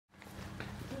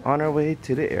On our way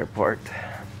to the airport.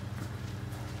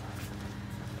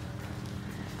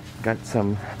 Got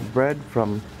some bread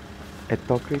from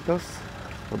Etokritos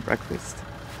for breakfast.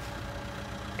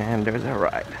 And there's a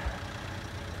ride.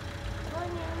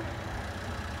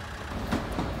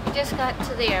 We just got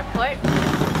to the airport.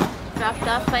 Dropped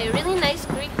off by a really nice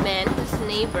Greek man who's a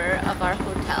neighbor of our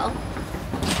hotel.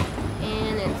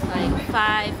 And it's like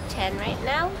 5:10 right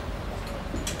now.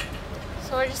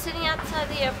 So we're just sitting outside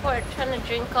the airport trying to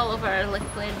drink all of our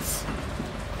liquids.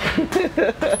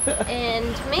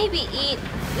 And maybe eat.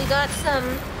 We got some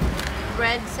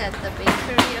breads at the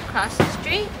bakery across the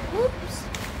street. Oops.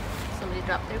 Somebody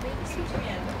dropped their baby seat.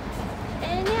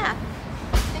 And yeah,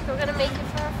 I think we're gonna make it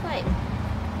for our flight.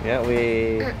 Yeah,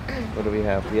 what do we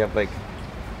have? We have like...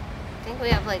 I think we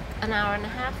have like an hour and a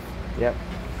half. Yep.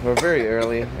 We're very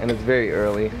early, and it's very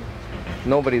early.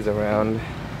 Nobody's around.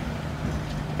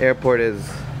 Airport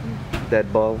is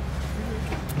dead ball.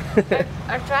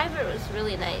 Our driver was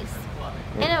really nice.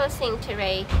 And I was saying to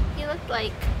Ray, he looked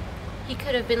like he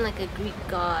could have been like a Greek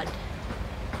god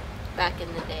back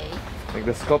in the day. Like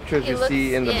the sculptures you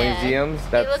see in the museums,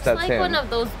 that's him. He looks like one of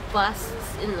those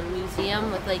busts in the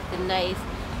museum with like the nice...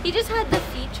 He just had the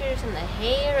features and the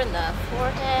hair and the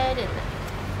forehead, and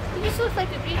he just looked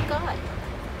like a Greek god.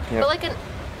 Yep. But like an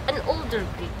older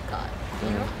Greek god, you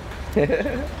know?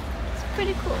 It's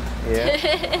pretty cool.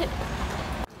 Yeah.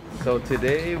 So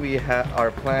today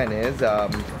our plan is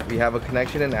we have a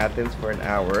connection in Athens for an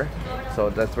hour.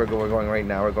 So that's where we're going right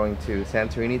now. We're going to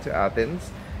Santorini to Athens,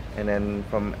 and then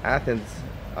from Athens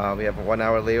we have a 1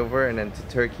 hour layover, and then to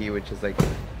Turkey, which is like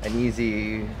an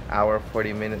easy hour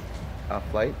 40-minute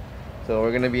flight. So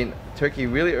we're gonna be in Turkey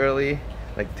really early,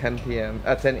 like 10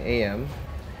 a.m.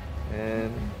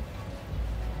 and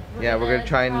yeah, we're gonna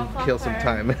try and kill some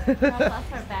time. Drop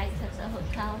off our bags at the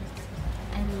hotel,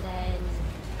 and then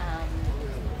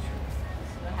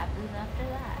see what happens after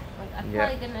that. Like, I'm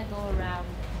probably gonna go around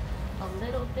a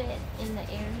little bit in the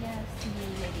area, see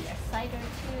maybe a site or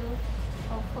two.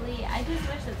 Hopefully, I just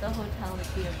wish that the hotel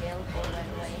would be available right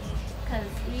away,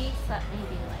 because we slept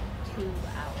maybe like 2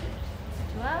 hours.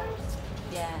 2 hours?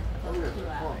 Yeah, close to 2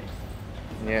 hours.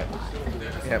 Yeah.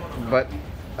 Yeah, but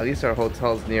at least our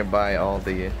hotel's nearby all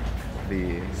the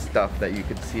stuff that you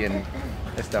could see in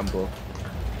Istanbul.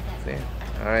 See?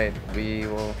 Alright,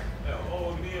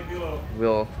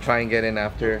 we'll try and get in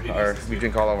after we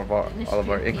drink all of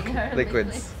our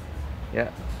liquids. Yeah.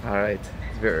 Alright.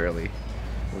 It's very early.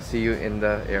 We'll see you in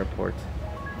the airport.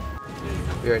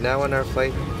 We are now on our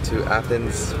flight to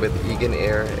Athens with Aegean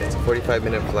Air. It's a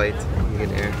 45-minute flight,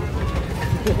 Aegean Air.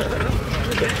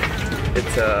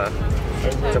 It's a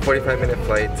 45-minute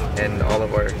flight, and all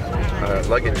of our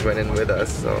luggage went in with us,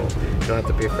 so you don't have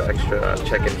to pay for extra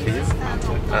check-in fees.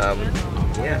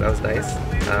 Yeah, that was nice.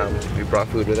 We brought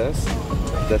food with us.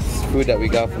 This food that we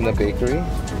got from the bakery.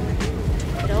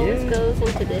 It always goes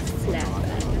into this snack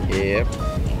bag. Yep.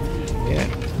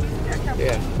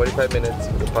 Yeah, 45 minutes.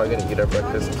 We're probably going to eat our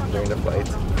breakfast during the flight,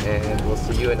 and we'll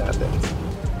see you in Athens.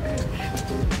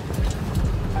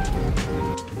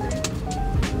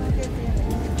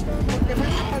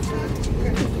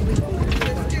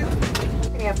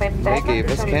 They gave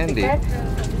us candy.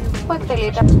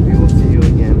 We will see you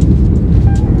again.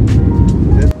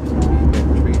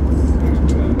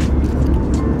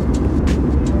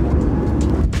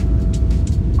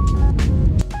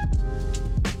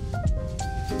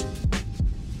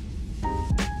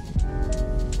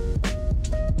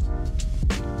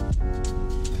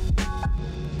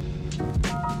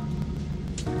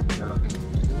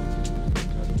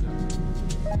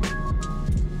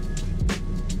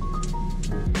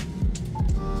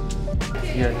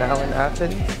 We are now in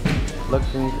Athens.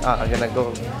 I'm gonna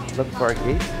go look for our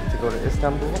gate to go to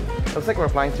Istanbul. Looks like we're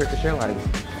flying Turkish Airlines.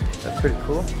 That's pretty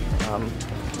cool.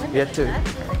 We have to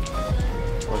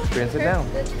we'll experience it now.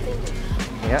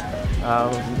 Yeah.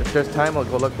 If there's time, we'll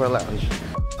go look for a lounge.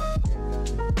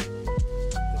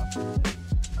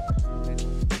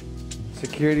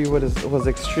 Security was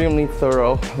extremely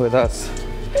thorough with us.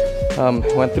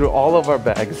 Went through all of our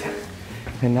bags,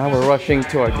 and now we're rushing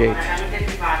to our gate.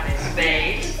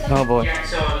 Oh boy.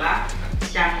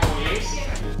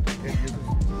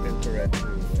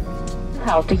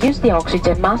 How to use the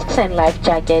oxygen masks and life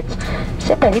jackets.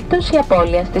 Σε περίπτωση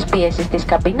απώλειας της πίεσης της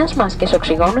καμπίνας, μάσκες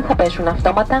οξυγόνου θα πέσουν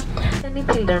αυτόματα. Any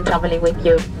children traveling with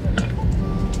you.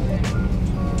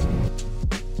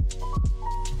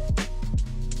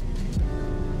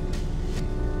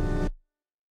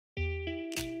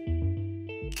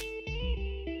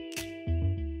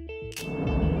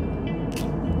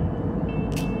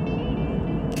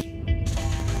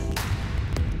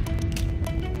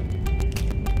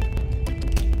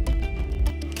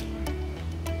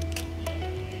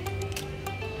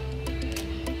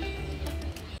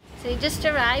 We just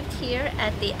arrived here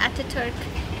at the Ataturk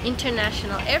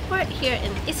International Airport here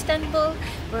in Istanbul.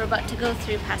 We're about to go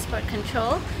through passport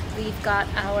control. We've got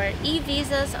our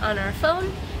e-visas on our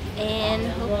phone and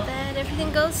hope that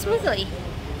everything goes smoothly.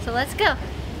 So let's go.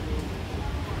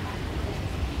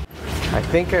 I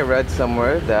think I read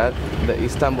somewhere that the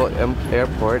Istanbul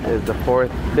airport is the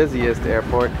 4th busiest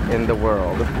airport in the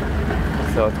world.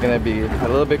 So it's gonna be a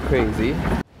little bit crazy.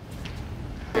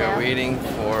 We're waiting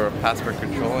for passport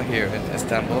control here in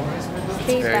Istanbul. It's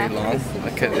very long.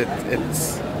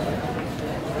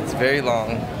 It's very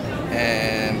long,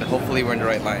 and hopefully we're in the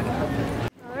right line.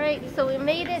 Alright, so we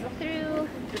made it through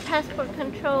the passport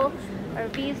control. Our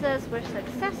visas were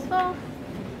successful.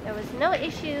 There was no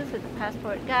issues with the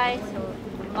passport guy, so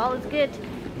all is good.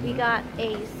 We got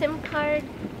a SIM card,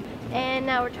 and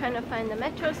now we're trying to find the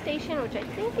metro station, which I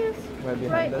think is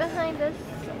right behind us,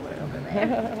 somewhere over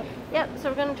there. Yep, so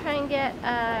we're gonna try and get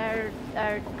our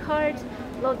cards,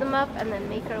 load them up, and then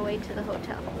make our way to the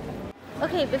hotel.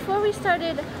 Okay, before we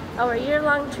started our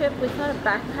year-long trip, we thought a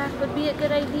backpack would be a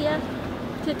good idea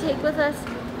to take with us.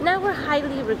 Now we're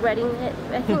highly regretting it.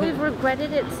 I think we've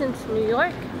regretted it since New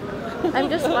York. I'm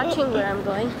just watching where I'm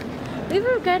going. We've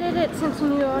regretted it since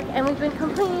New York, and we've been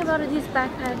complaining about these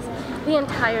backpacks the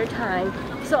entire time.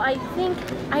 So I think,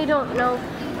 I don't know,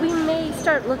 we may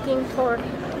start looking for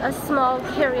a small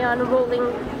carry-on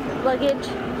rolling luggage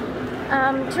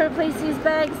to replace these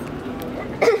bags.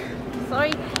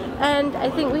 Sorry. And I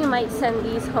think we might send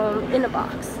these home in a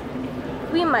box.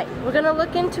 We might. We're gonna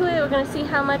look into it. We're gonna see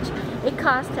how much it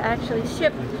costs to actually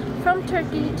ship from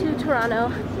Turkey to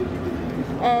Toronto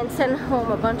and send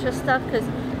home a bunch of stuff, because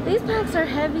these bags are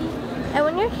heavy, and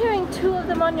when you're carrying 2 of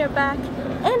them on your back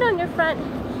and on your front,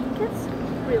 it gets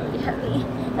really heavy,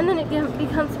 and then it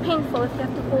becomes painful if you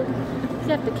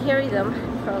have to carry them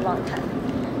for a long time.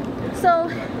 So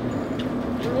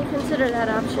you may consider that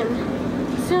option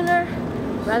sooner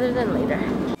rather than later.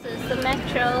 This is the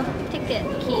metro ticket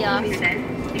kiosk.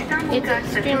 It's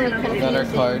extremely confusing. Got our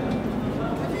card.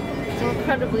 It's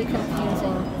incredibly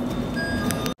confusing.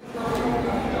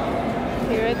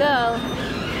 Here we go.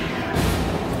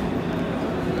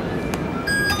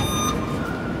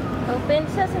 Open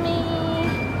sesame.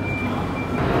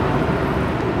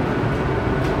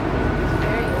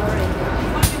 Very orange.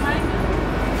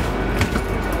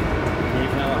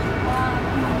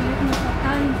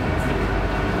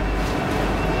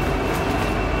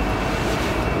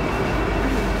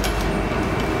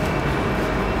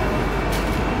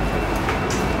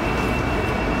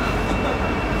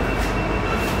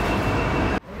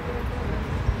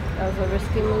 That was a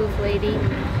risky move, lady.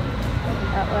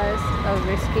 That was a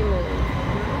risky move.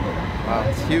 Wow,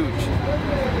 it's huge.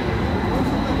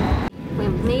 We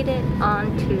made it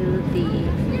onto the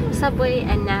subway,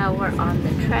 and now we're on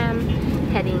the tram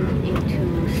heading into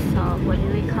what do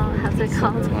they call it? How's it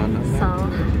called?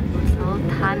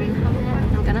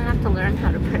 Sultanahmet. I'm gonna have to learn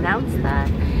how to pronounce that.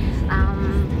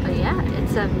 But yeah,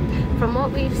 it's from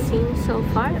what we've seen so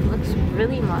far, it looks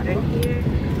really modern here.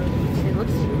 It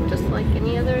looks just like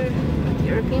any other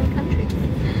European country.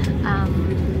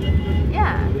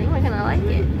 Yeah, I think we're gonna like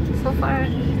it. So far,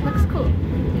 it looks cool.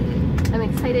 I'm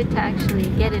excited to actually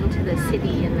get into the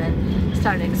city and then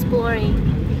start exploring,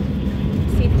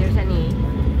 see if there's any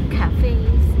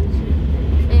cafes,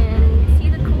 and see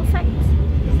the cool sights.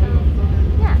 So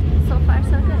yeah, so far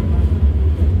so good.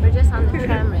 We're just on the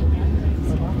tram right now.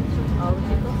 All the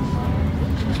people.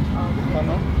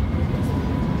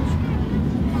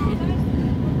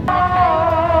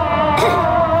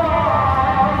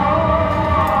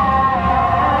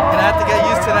 Gonna have to get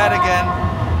used to that again.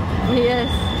 Yes,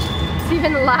 it's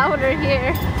even louder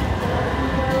here.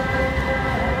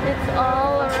 It's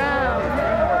all around.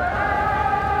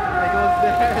 It goes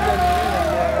there and then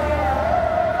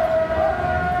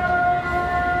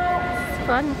It's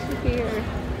fun to hear.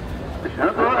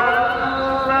 Yeah,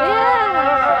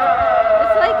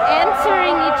 it's like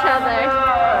answering each other.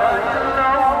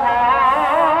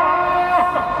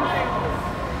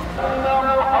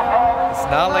 It's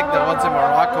not like the ones in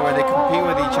Morocco where they compete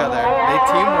with each other. They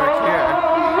teamwork here.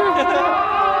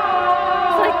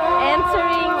 It's like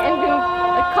answering and then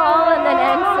a call and then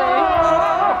answer.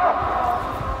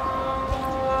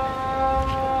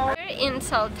 We're in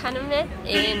Sultanahmet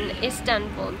in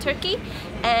Istanbul, Turkey,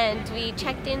 and we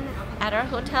checked in at our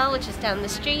hotel, which is down the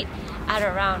street, at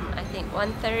around, I think,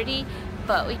 1:30.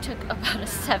 But we took about a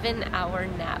 7-hour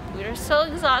nap. We were so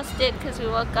exhausted because we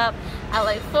woke up at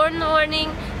like 4 in the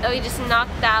morning that we just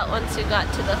knocked out once we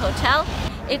got to the hotel.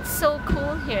 It's so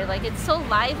cool here, like it's so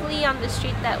lively on the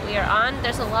street that we are on.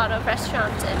 There's a lot of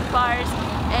restaurants and bars,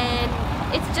 and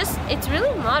it's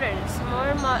really modern. It's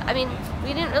more I mean,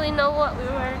 we didn't really know what we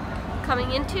were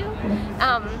coming into,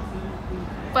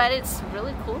 but it's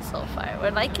really cool so far.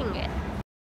 We're liking it.